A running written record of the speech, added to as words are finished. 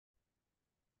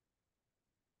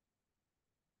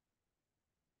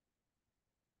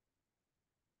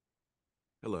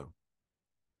Hello.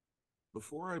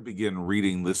 Before I begin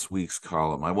reading this week's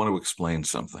column, I want to explain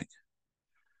something.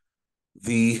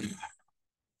 The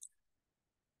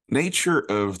nature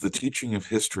of the teaching of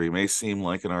history may seem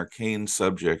like an arcane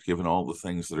subject given all the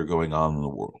things that are going on in the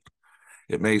world.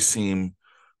 It may seem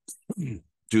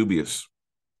dubious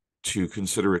to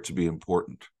consider it to be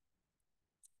important.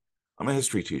 I'm a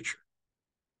history teacher.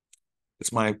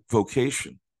 It's my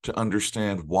vocation to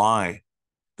understand why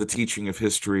the teaching of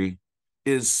history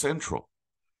is central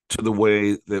to the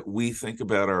way that we think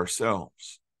about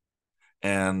ourselves.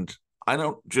 And I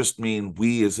don't just mean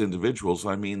we as individuals,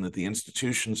 I mean that the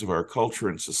institutions of our culture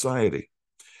and society.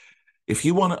 If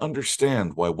you want to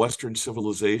understand why Western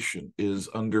civilization is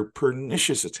under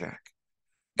pernicious attack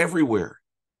everywhere,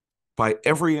 by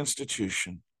every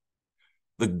institution,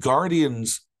 the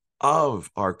guardians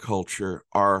of our culture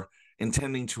are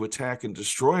intending to attack and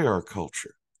destroy our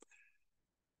culture.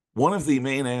 One of the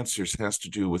main answers has to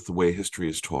do with the way history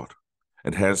is taught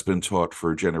and has been taught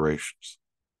for generations.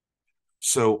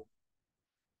 So,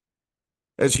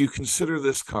 as you consider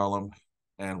this column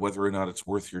and whether or not it's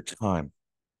worth your time,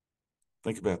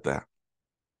 think about that.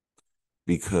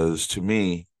 Because to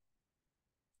me,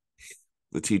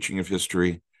 the teaching of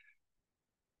history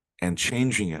and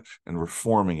changing it and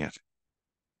reforming it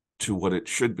to what it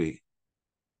should be,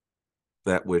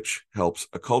 that which helps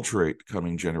acculturate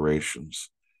coming generations,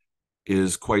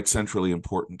 is quite centrally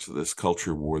important to this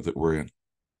culture war that we're in.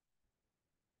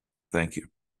 Thank you.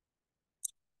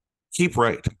 Keep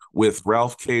Right with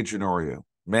Ralph K. Ginorio,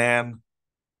 Man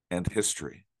and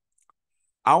History.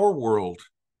 Our world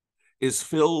is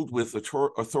filled with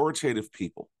authoritative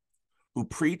people who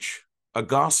preach a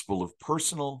gospel of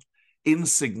personal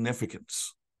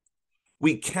insignificance.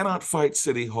 We cannot fight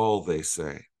City Hall, they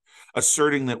say,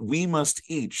 asserting that we must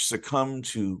each succumb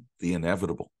to the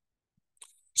inevitable.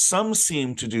 Some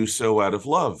seem to do so out of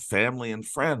love. Family and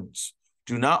friends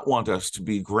do not want us to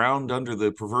be ground under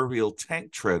the proverbial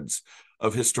tank treads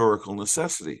of historical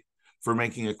necessity for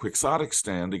making a Quixotic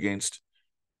stand against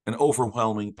an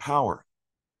overwhelming power.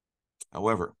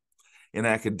 However, in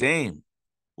Academe,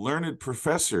 learned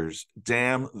professors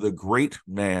damn the great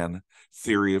man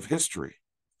theory of history.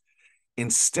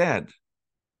 Instead,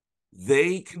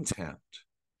 they contend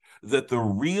that the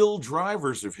real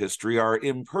drivers of history are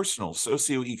impersonal,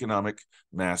 socio-economic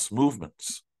mass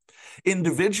movements.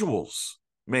 Individuals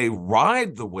may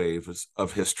ride the wave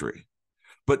of history,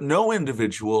 but no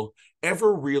individual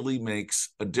ever really makes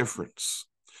a difference.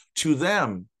 To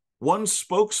them, one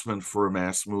spokesman for a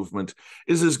mass movement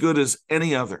is as good as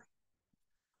any other.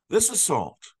 This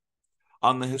assault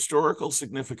on the historical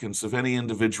significance of any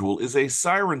individual is a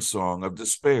siren song of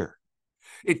despair.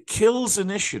 It kills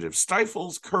initiative,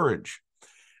 stifles courage,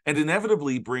 and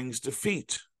inevitably brings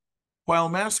defeat. While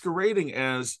masquerading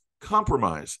as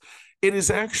compromise, it is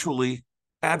actually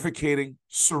advocating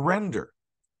surrender.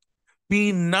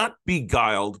 Be not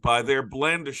beguiled by their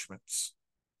blandishments.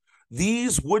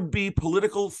 These would-be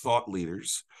political thought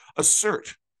leaders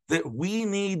assert that we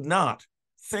need not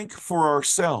think for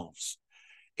ourselves.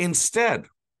 Instead,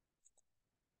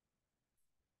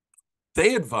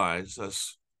 they advise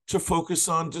us to focus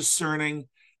on discerning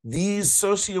these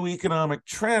socioeconomic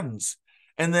trends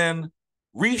and then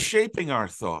reshaping our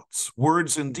thoughts,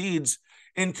 words, and deeds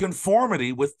in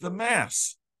conformity with the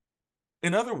mass.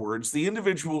 In other words, the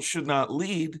individual should not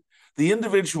lead, the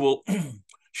individual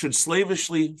should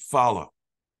slavishly follow.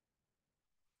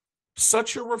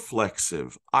 Such a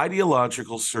reflexive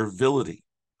ideological servility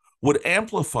would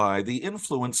amplify the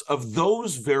influence of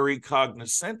those very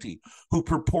cognoscenti who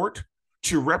purport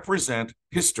to represent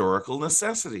historical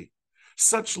necessity.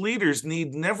 Such leaders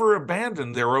need never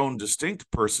abandon their own distinct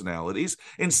personalities.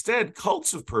 Instead,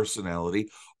 cults of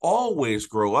personality always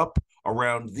grow up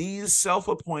around these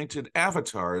self-appointed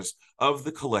avatars of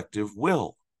the collective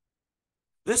will.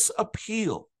 This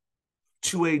appeal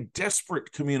to a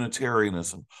desperate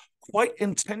communitarianism quite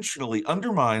intentionally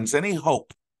undermines any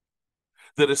hope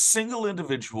that a single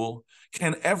individual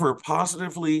can ever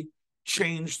positively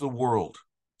change the world.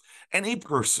 Any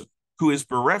person who is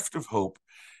bereft of hope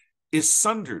is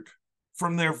sundered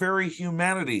from their very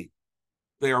humanity.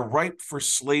 They are ripe for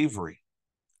slavery.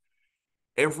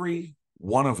 Every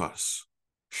one of us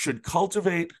should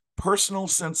cultivate personal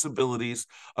sensibilities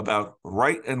about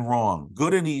right and wrong,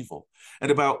 good and evil, and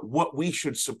about what we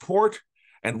should support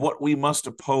and what we must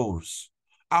oppose.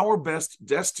 Our best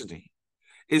destiny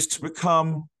is to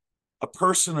become a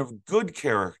person of good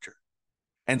character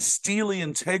and steely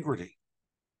integrity.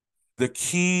 The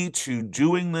key to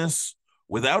doing this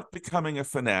without becoming a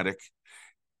fanatic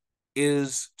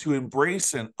is to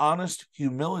embrace an honest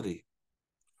humility.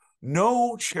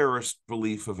 No cherished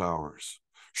belief of ours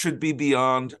should be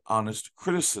beyond honest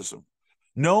criticism.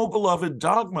 No beloved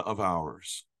dogma of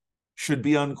ours should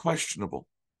be unquestionable.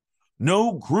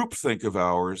 No groupthink of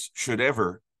ours should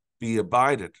ever be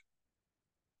abided.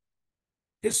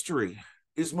 History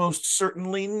is most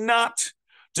certainly not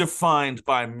defined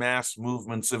by mass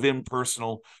movements of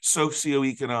impersonal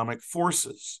socio-economic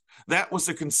forces. That was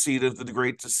a conceit of the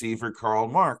great deceiver Karl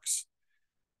Marx.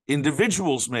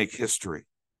 Individuals make history.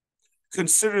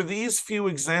 Consider these few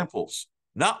examples,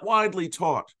 not widely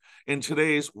taught in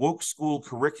today's woke school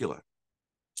curricula.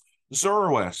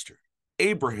 Zoroaster,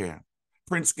 Abraham,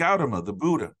 Prince Gautama, the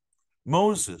Buddha,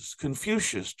 Moses,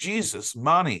 Confucius, Jesus,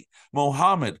 Mani,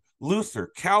 Mohammed,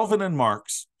 Luther, Calvin, and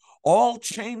Marx all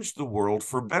changed the world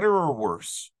for better or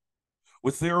worse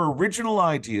with their original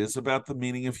ideas about the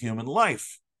meaning of human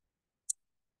life.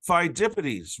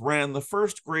 Pheidippides ran the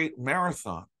first great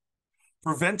marathon,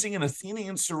 preventing an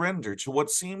Athenian surrender to what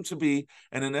seemed to be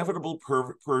an inevitable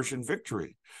Persian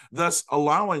victory, thus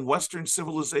allowing Western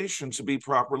civilization to be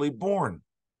properly born.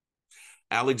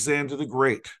 Alexander the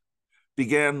Great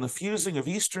began the fusing of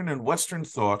Eastern and Western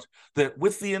thought that,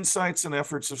 with the insights and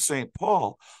efforts of St.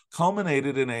 Paul,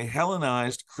 culminated in a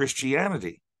Hellenized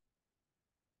Christianity,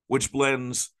 which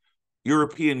blends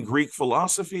European Greek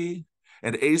philosophy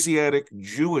and Asiatic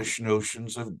Jewish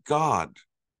notions of God.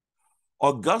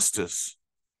 Augustus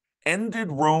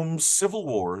ended Rome's civil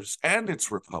wars and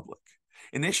its republic,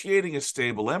 initiating a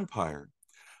stable empire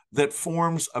that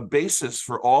forms a basis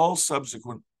for all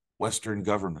subsequent Western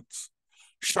governments.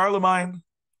 Charlemagne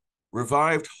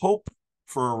revived hope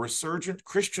for a resurgent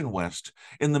Christian West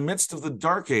in the midst of the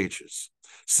Dark Ages.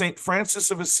 St.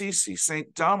 Francis of Assisi,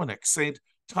 St. Dominic, St.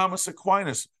 Thomas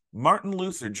Aquinas, Martin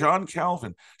Luther, John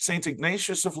Calvin, St.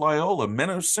 Ignatius of Loyola,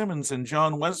 Menno Simons, and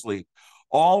John Wesley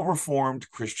all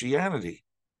reformed Christianity.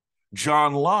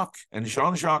 John Locke and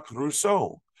Jean-Jacques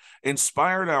Rousseau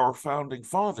inspired our founding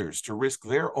fathers to risk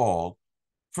their all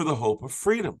for the hope of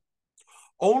freedom.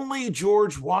 Only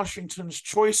George Washington's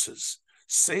choices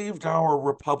saved our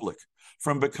republic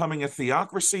from becoming a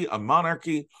theocracy, a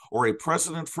monarchy, or a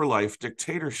president-for-life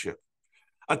dictatorship.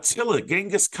 Attila,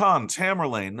 Genghis Khan,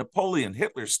 Tamerlane, Napoleon,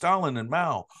 Hitler, Stalin, and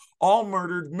Mao all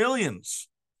murdered millions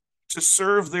to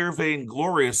serve their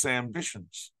vainglorious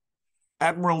ambitions.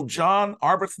 Admiral John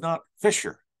Arbuthnot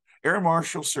Fisher, Air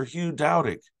Marshal Sir Hugh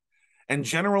Dowding, and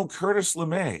General Curtis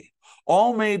LeMay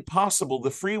all made possible the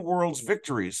free world's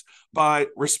victories by,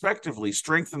 respectively,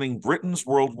 strengthening Britain's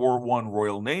World War I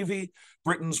Royal Navy,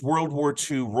 Britain's World War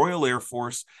II Royal Air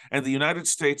Force, and the United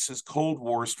States' Cold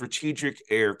War Strategic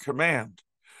Air Command.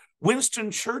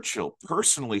 Winston Churchill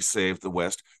personally saved the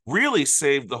West, really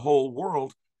saved the whole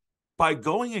world, by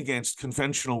going against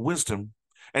conventional wisdom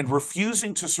and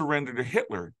refusing to surrender to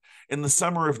Hitler in the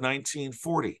summer of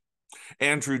 1940.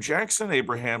 Andrew Jackson,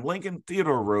 Abraham Lincoln,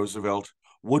 Theodore Roosevelt,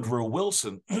 Woodrow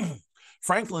Wilson,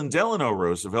 Franklin Delano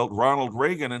Roosevelt, Ronald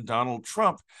Reagan, and Donald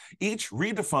Trump each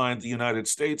redefined the United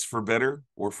States for better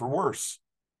or for worse.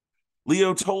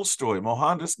 Leo Tolstoy,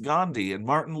 Mohandas Gandhi, and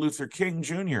Martin Luther King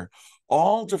Jr.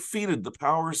 all defeated the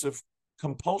powers of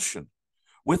compulsion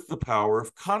with the power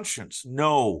of conscience.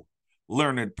 No,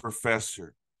 learned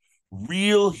professor,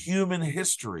 real human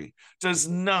history does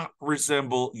not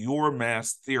resemble your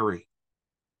mass theory.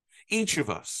 Each of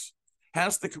us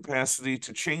has the capacity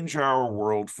to change our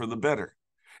world for the better.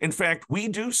 In fact, we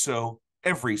do so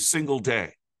every single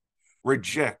day.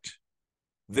 Reject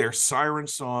their siren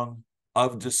song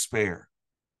of despair.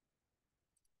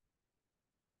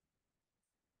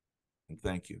 And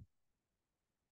thank you.